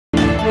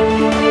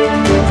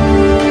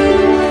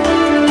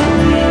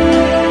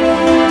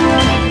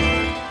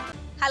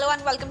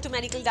welcome to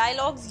Medical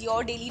Dialogues,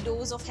 your daily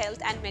dose of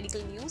health and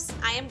medical news.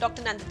 I am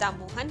Dr. Nandita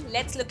Mohan.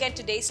 Let's look at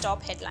today's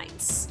top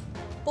headlines.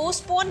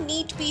 Postpone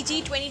NEET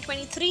PG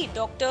 2023.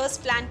 Doctors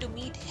plan to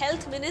meet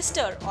Health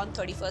Minister on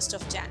 31st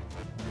of Jan.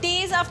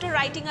 Days after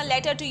writing a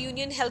letter to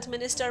Union Health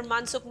Minister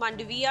Mansukh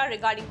Mandavia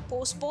regarding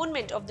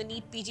postponement of the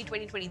NEET PG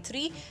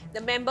 2023,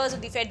 the members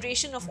of the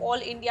Federation of All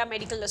India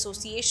Medical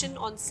Association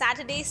on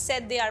Saturday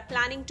said they are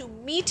planning to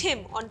meet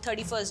him on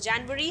 31st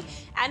January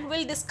and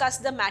will discuss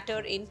the matter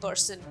in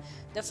person.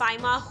 The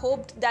FIMA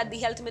hoped that the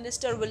Health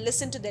Minister will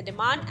listen to their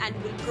demand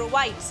and will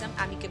provide some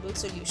amicable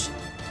solution.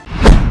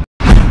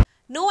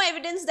 No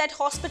evidence that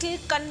hospital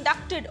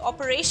conducted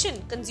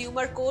operation.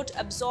 Consumer Court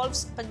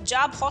absolves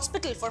Punjab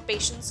hospital for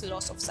patient's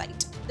loss of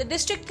sight. The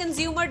District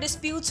Consumer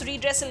Disputes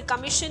Redressal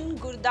Commission,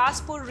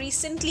 Gurdaspur,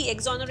 recently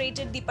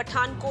exonerated the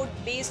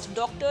Pathankot-based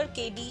Dr.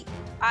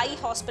 KDI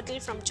Hospital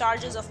from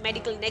charges of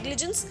medical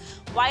negligence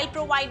while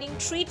providing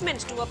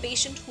treatment to a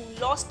patient who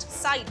lost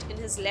sight in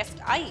his left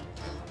eye.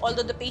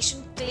 Although the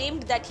patient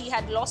claimed that he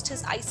had lost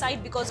his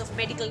eyesight because of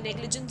medical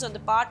negligence on the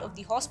part of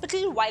the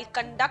hospital while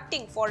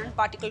conducting foreign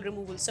particle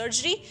removal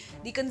surgery,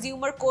 the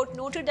Consumer Court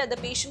noted that the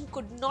patient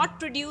could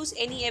not produce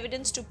any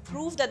evidence to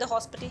prove that the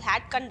hospital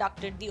had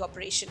conducted the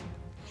operation.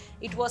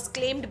 It was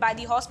claimed by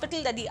the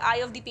hospital that the eye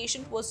of the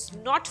patient was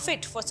not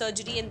fit for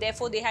surgery and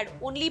therefore they had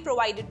only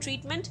provided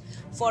treatment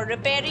for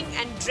repairing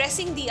and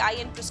dressing the eye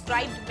and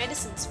prescribed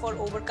medicines for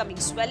overcoming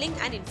swelling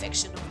and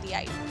infection of the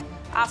eye.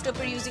 After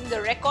perusing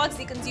the records,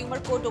 the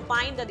Consumer Court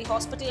opined that the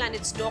hospital and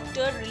its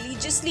doctor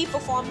religiously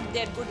performed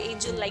their good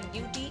angel-like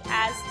duty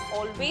as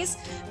always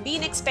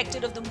been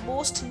expected of the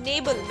most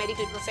noble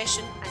medical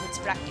profession and its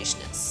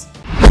practitioners.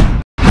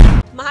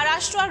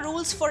 Maharashtra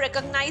rules for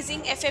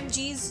recognizing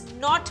FMGs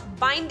not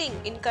binding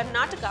in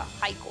Karnataka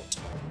High Court.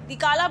 The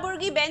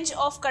Kalaburgi bench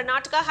of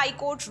Karnataka High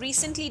Court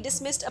recently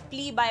dismissed a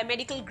plea by a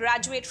medical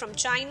graduate from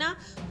China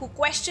who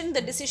questioned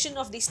the decision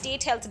of the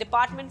State Health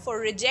Department for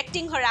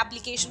rejecting her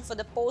application for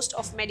the post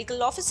of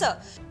medical officer.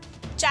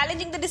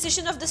 Challenging the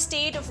decision of the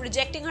state of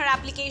rejecting her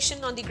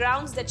application on the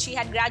grounds that she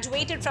had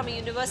graduated from a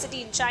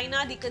university in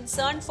China, the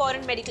concerned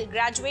foreign medical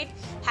graduate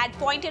had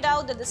pointed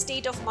out that the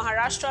state of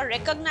Maharashtra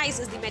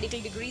recognizes the medical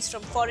degrees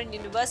from foreign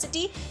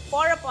university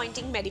for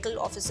appointing medical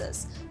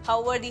officers.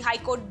 However, the High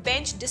Court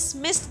bench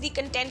dismissed the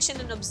contention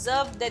and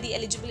observed that the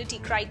eligibility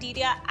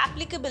criteria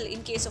applicable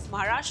in case of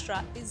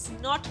Maharashtra is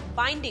not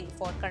binding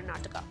for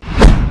Karnataka.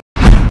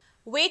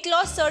 Weight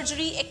loss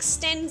surgery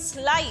extends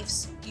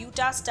lives,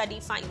 Utah study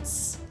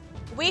finds.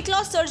 Weight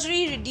loss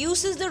surgery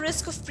reduces the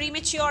risk of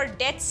premature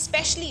death,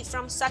 especially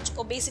from such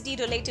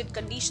obesity-related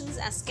conditions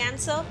as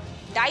cancer,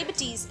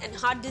 diabetes, and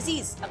heart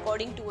disease,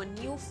 according to a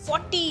new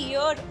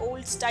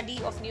 40-year-old study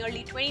of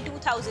nearly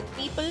 22,000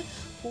 people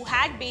who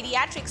had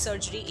bariatric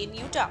surgery in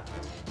Utah.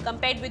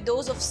 Compared with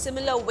those of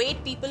similar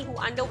weight, people who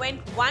underwent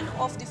one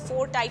of the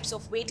 4 types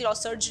of weight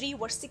loss surgery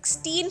were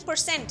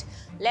 16%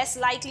 less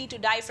likely to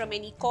die from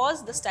any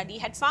cause, the study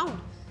had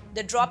found.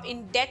 The drop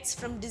in deaths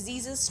from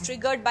diseases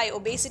triggered by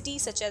obesity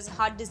such as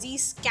heart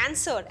disease,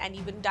 cancer, and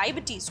even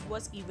diabetes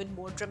was even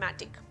more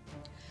dramatic.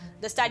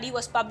 The study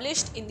was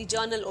published in the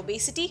journal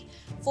Obesity.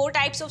 4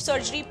 types of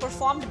surgery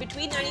performed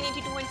between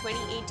 1982 and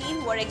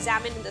 2018 were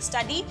examined in the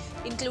study,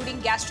 including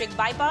gastric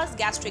bypass,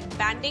 gastric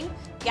banding,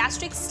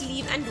 gastric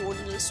sleeve, and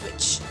duodenal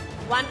switch.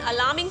 One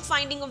alarming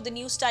finding of the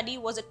new study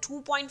was a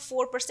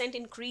 2.4%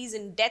 increase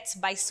in deaths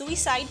by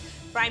suicide,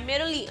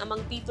 primarily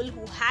among people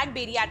who had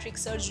bariatric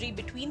surgery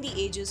between the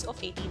ages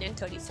of 18 and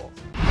 34.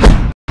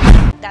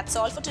 That's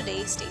all for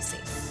today. Stay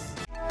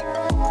safe.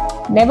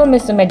 Never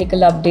miss a medical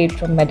update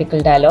from Medical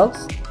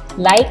Dialogues.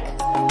 Like,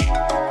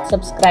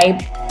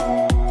 subscribe,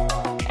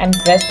 and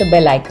press the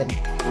bell icon.